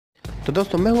तो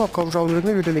दोस्तों मैं हूँ आपका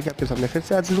वीडियो लेके आपके सामने फिर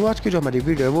से आज की जो हमारी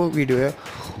वीडियो है वो वीडियो है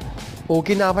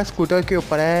ओकिनावा स्कूटर के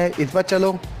ऊपर है। इस बार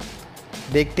चलो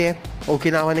देखते हैं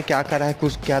ओकिनावा ने क्या करा है,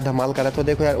 कुछ क्या धमाल करा। तो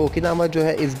देखो यार, ओकिनावा जो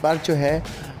है इस बार जो है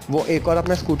वो एक और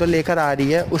अपना स्कूटर लेकर आ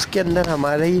रही है। उसके अंदर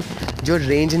हमारी जो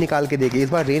रेंज निकाल के देगी। इस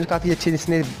बार रेंज काफ़ी अच्छी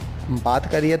जिसने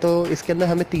बात करी है। तो इसके अंदर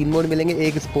हमें 3 मोड मिलेंगे,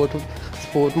 एक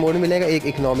स्पोर्ट मोड मिलेगा, एक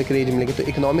इकोनॉमिक रेंज मिलेगी। तो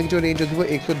इकोनॉमिक जो रेंज होगी वो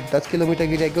 110 किलोमीटर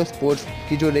की जाएगी और स्पोर्ट्स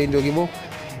की जो रेंज होगी वो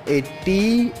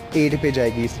 88 पे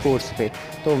जाएगी स्पोर्ट्स पे।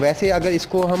 तो वैसे अगर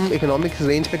इसको हम इकोनॉमिक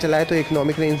रेंज पे चलाएं तो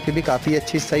इकोनॉमिक रेंज पे भी काफ़ी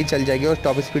अच्छी सही चल जाएगी और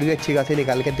टॉप स्पीड भी अच्छी खासी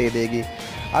निकाल के दे देगी।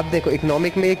 अब देखो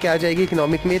इकोनॉमिक में क्या जाएगी,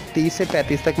 इकोनॉमिक में 30 से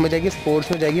 35 तक में जाएगी,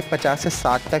 स्पोर्ट्स में जाएगी 50 से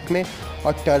 60 तक में,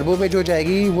 और टर्बो में जो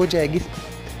जाएगी वो जाएगी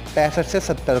 65 से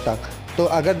 70 तक। तो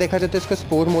अगर देखा जाए तो इसको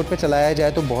स्पोर्ट मोड पे चलाया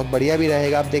जाए तो बहुत बढ़िया भी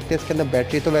रहेगा। आप देखते हैं इसके अंदर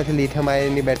बैटरी तो वैसे लिथियम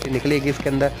आयन बैटरी निकलेगी इसके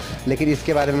अंदर, लेकिन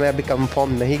इसके बारे में मैं अभी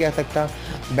कंफर्म नहीं कह सकता।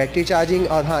 बैटरी चार्जिंग,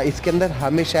 और हाँ इसके अंदर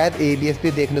हमें शायद ABS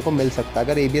भी देखने को मिल सकता है।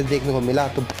 अगर ABS देखने को मिला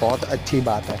तो बहुत अच्छी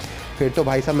बात है, फिर तो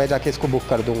भाई साहब मैं जाके इसको बुक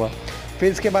कर दूँगा।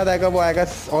 फिर इसके बाद आएगा वो आएगा,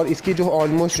 और इसकी जो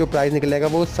ऑलमोस्ट जो प्राइस निकलेगा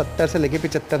वो 70 से लेके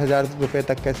 75,000 रुपये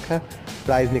तक का इसका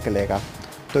प्राइस निकलेगा।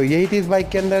 तो यही थी इस बाइक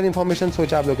के अंदर इन्फॉर्मेशन,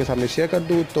 सोचा आप लोगों के सामने शेयर कर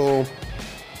दूँ। तो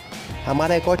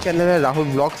हमारा एक और चैनल है राहुल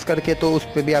व्लॉग्स करके, तो उस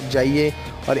पर भी आप जाइए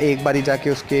और एक बारी जाके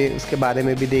उसके बारे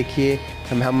में भी देखिए।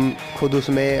 हम खुद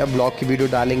उसमें ब्लॉग की वीडियो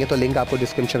डालेंगे, तो लिंक आपको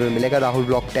डिस्क्रिप्शन में मिलेगा। राहुल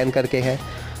व्लॉग 10 करके है,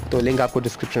 तो लिंक आपको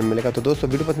डिस्क्रिप्शन में मिलेगा। तो दोस्तों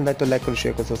वीडियो पसंद आए तो लाइक करो,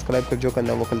 शेयर करो, सब्सक्राइब करो, जो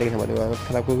करना वो कर, लेकिन हमारे दिमाग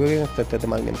खराब कर,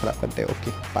 दिमाग नहीं खराब करते।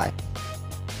 Okay bye.